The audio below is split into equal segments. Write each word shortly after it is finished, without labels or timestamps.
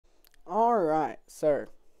So,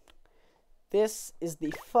 this is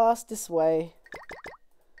the fastest way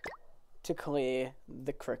to clear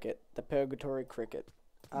the cricket, the Purgatory cricket.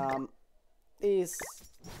 This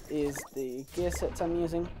is the gear sets I'm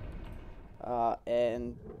using,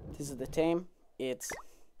 and this is the team. It's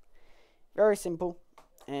very simple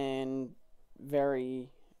and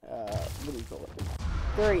very, what do you call it?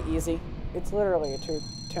 Very easy. It's literally a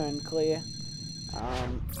two-turn clear.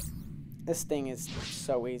 This thing is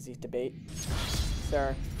so easy to beat.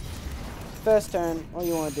 So, first turn, all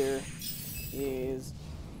you want to do is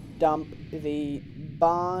dump the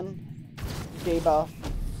barn debuff,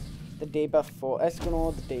 the debuff for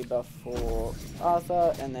Escanor, the debuff for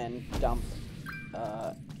Arthur, and then dump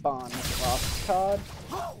barn's last card.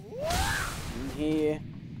 And here,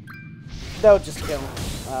 they'll just kill.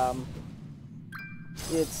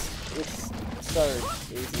 It's so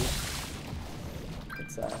easy.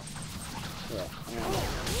 It's yeah,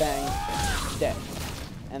 and bang, dead.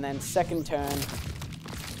 And then second turn,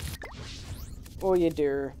 all you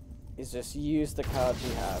do is just use the cards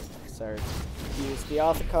you have. So use the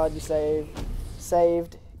Arthur card you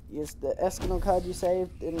saved, use the Escanor card you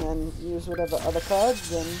saved, and then use whatever other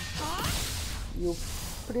cards, and you'll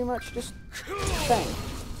pretty much just bang.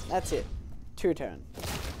 That's it. 2 turn.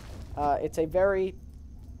 It's a very,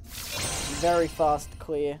 very fast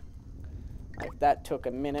clear. Like, that took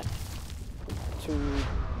a minute to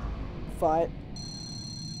fight,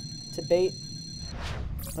 to beat.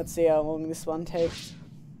 Let's see how long this one takes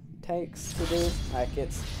to do. Like,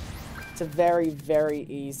 it's a very, very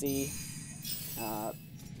easy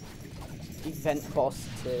event boss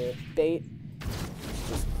to beat. It's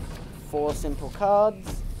just 4 simple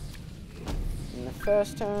cards in the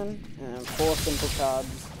first turn, and 4 simple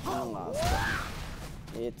cards in the last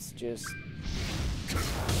turn. It's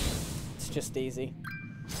just easy.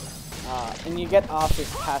 And you get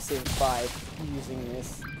Arthur's passive by using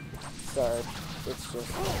this, so it's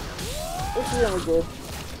really good.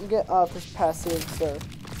 You get Arthur's passive, so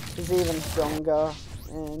it's even stronger,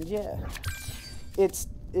 and yeah, it's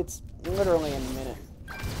literally a minute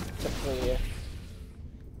to clear,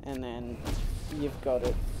 and then you've got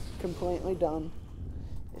it completely done.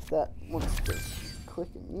 If that wants to click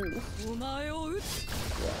and use,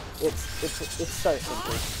 yeah, it's so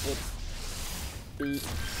simple. It's the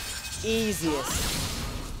easiest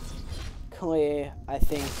clear I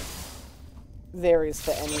think there is for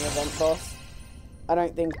any event boss. I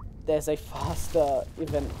don't think there's a faster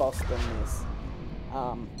event boss than this.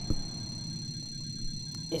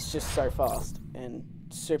 It's just so fast and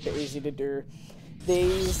super easy to do.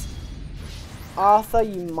 These Arthur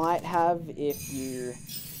you might have if you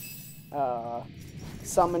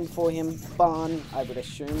summon for him. Barn, I would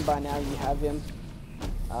assume by now you have him.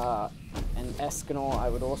 And Escanor, I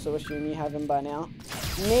would also assume you have him by now.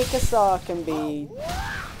 Mikasa can be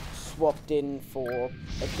swapped in for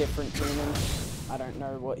a different human. I don't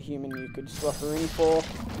know what human you could swap her in for.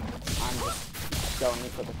 I'm just going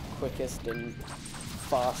for the quickest and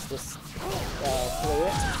fastest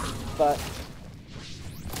clear. But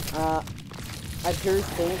I do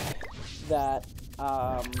think that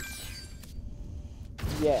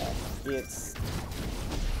yeah,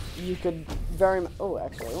 you could very much. Oh,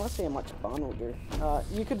 actually, I want to see how much Barn will do.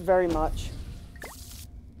 You could very much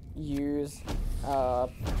use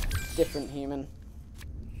different human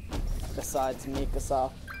besides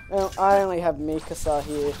Mikasa. Well, I only have Mikasa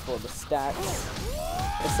here for the stats.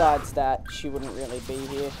 Besides that, she wouldn't really be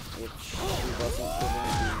here if she wasn't giving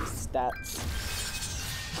the stats.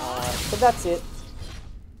 But that's it.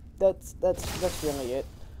 That's really it.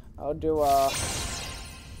 I'll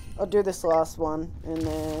do this last one, and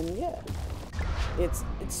then yeah, it's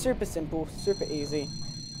super simple, super easy.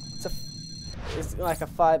 It's like a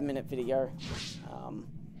 5-minute video.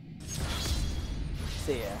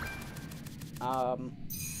 So yeah,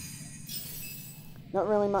 not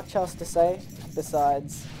really much else to say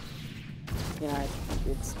besides, you know,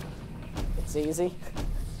 it's easy.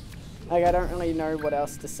 Like, I don't really know what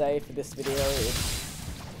else to say for this video.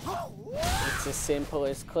 It's as simple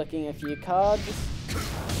as clicking a few cards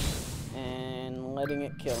and letting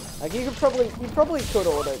it kill. Like, you probably could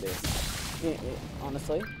auto this. Yeah,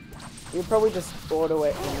 honestly, you could probably just auto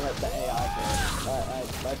it and let the AI do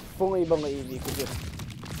it. I fully believe you could just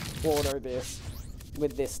auto this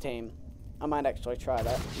with this team. I might actually try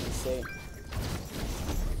that and see.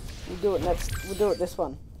 We'll do it next. We'll do it this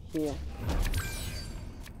one here.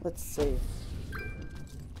 Let's see.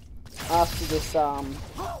 After this,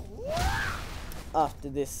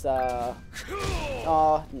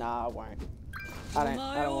 oh, nah, I won't. I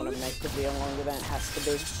don't want to make the video longer than it has to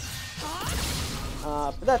be.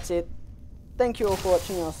 But that's it. thank you all for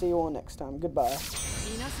watching. I'll see you all next time. Goodbye.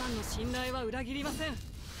 皆さんの信頼は裏切りません。